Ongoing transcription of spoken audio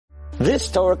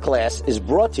This Torah class is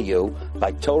brought to you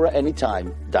by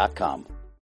TorahAnytime.com.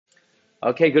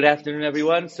 Okay, good afternoon,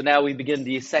 everyone. So now we begin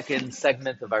the second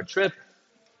segment of our trip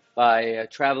by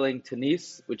traveling to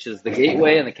Nice, which is the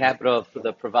gateway and the capital of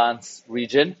the Provence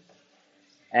region.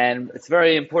 And it's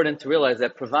very important to realize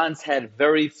that Provence had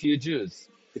very few Jews.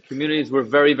 The communities were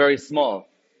very, very small.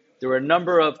 There were a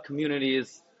number of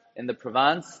communities in the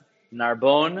Provence,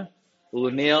 Narbonne,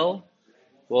 Lunel.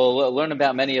 We'll learn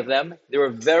about many of them. They were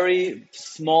very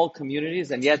small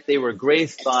communities, and yet they were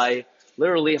graced by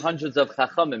literally hundreds of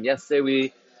Chachamim.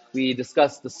 Yesterday we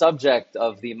discussed the subject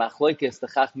of the Machlokes, the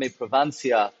Chachmei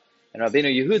Provencia, and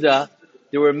Rabbeinu Yehuda.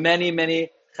 There were many, many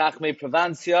Chachmei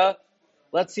Provencia.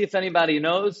 Let's see if anybody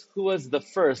knows who was the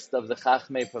first of the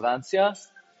Chachmei Provencia.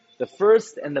 The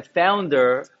first and the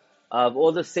founder of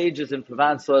all the sages in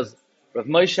Provence was Rav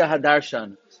Moshe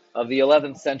Hadarshan of the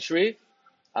 11th century.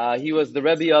 He was the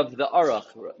Rebbe of the Aruch.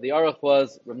 The Aruch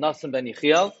was Rav Nassim ben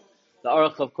Yechiel. The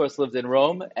Aruch, of course, lived in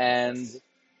Rome, and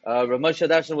Rav Moshe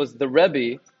Hadarshan was the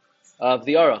Rebbe of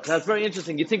the Aruch. That's very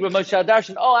interesting. You think Rav Moshe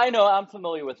Hadarshan, I know, I'm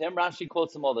familiar with him. Rashi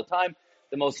quotes him all the time.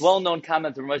 The most well-known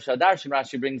comment of Rav Moshe Hadarshan,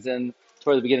 Rashi brings in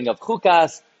toward the beginning of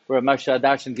Chukas, where Rav Moshe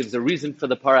Hadarshan gives a reason for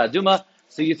the Parah Aduma.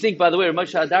 So you think, by the way, Rav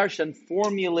Moshe Hadarshan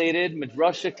formulated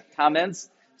midrashic comments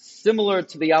similar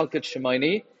to the Yalkut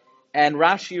Shimoni, and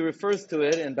Rashi refers to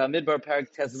it in Bamidbar Parak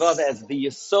Tezvav as the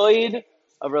Yesoid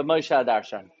of Rav Moshe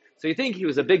Hadarshan. So you think he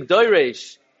was a big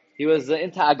doiresh, he was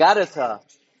into Agadata.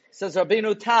 Says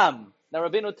Rabbeinu Tam. Now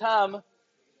Rabbeinu Tam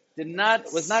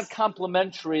was not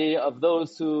complimentary of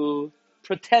those who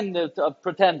pretenders.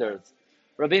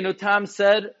 Rabbeinu Tam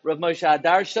said Rav Moshe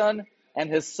Hadarshan and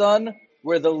his son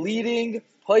were the leading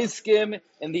poskim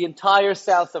in the entire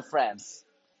south of France.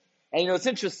 And it's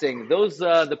interesting, those,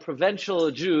 the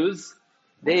provincial Jews,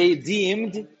 they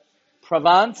deemed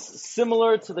Provence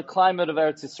similar to the climate of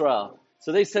Eretz Yisrael.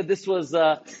 So they said this was,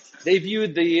 they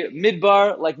viewed the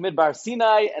Midbar like Midbar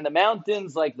Sinai and the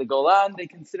mountains like the Golan. They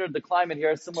considered the climate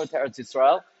here similar to Eretz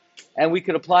Yisrael. And we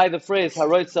could apply the phrase,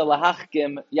 Haroitza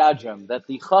lahachkim yadrim, that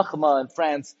the Chachma in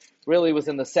France really was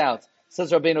in the south.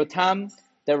 Says Rabbeinu Tam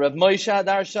that Rav Moshe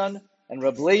Hadarshan and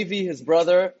Rav Levi, his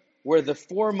brother, were the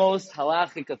foremost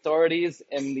halachic authorities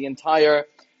in the entire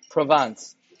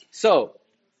Provence. So,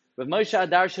 Rav Moshe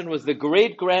Hadarshan was the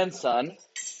great-grandson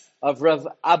of Rav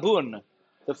Abun,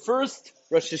 the first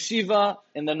Rosh Yeshiva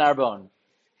in the Narbonne.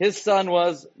 His son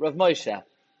was Rav Moshe.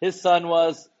 His son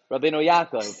was Rabbeinu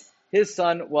Yaakov. His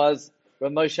son was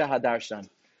Rav Moshe Hadarshan.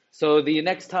 So the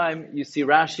next time you see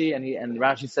Rashi, and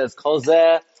Rashi says, Kol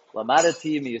zeh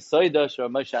lamadati miyasoidosh Rav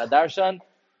Moshe Hadarshan,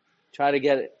 try to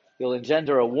get it. You'll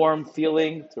engender a warm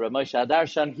feeling to Rav Moshe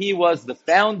Hadarshan. He was the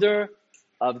founder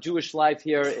of Jewish life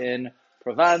here in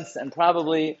Provence, and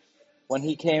probably when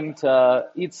he came to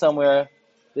eat somewhere,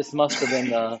 this must have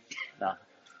been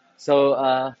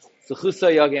So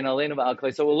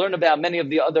we'll learn about many of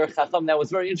the other Chacham. Now,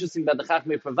 what's very interesting about the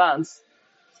Chachmei Provence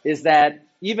is that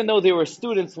even though they were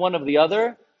students one of the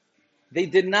other, they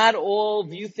did not all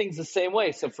view things the same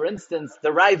way. So, for instance, the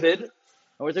Ravid, and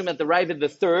we're talking about the Ravid the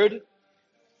third,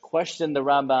 questioned the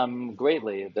Rambam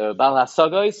greatly. The Baal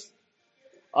HaSagos,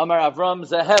 Amar Avram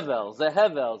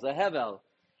Zehevel.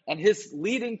 And his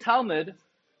leading Talmud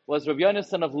was Rabbi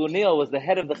Yonasan of Lunel, was the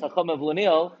head of the Chacham of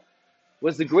Lunel,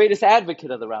 was the greatest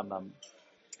advocate of the Rambam.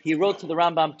 He wrote to the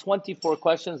Rambam 24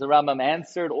 questions. The Rambam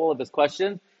answered all of his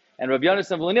questions. And Rabbi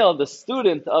Yonasan of Lunel, the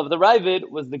student of the Ravid,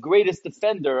 was the greatest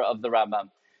defender of the Rambam.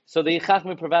 So the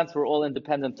Chachmei Provence were all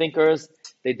independent thinkers.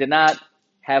 They did not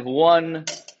have one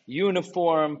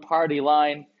uniform party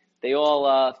line. They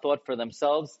all thought for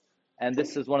themselves, and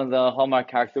this is one of the hallmark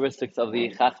characteristics of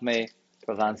the Chachmei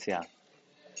Provencia.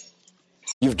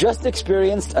 You've just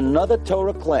experienced another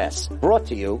Torah class brought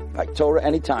to you by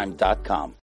TorahAnytime.com.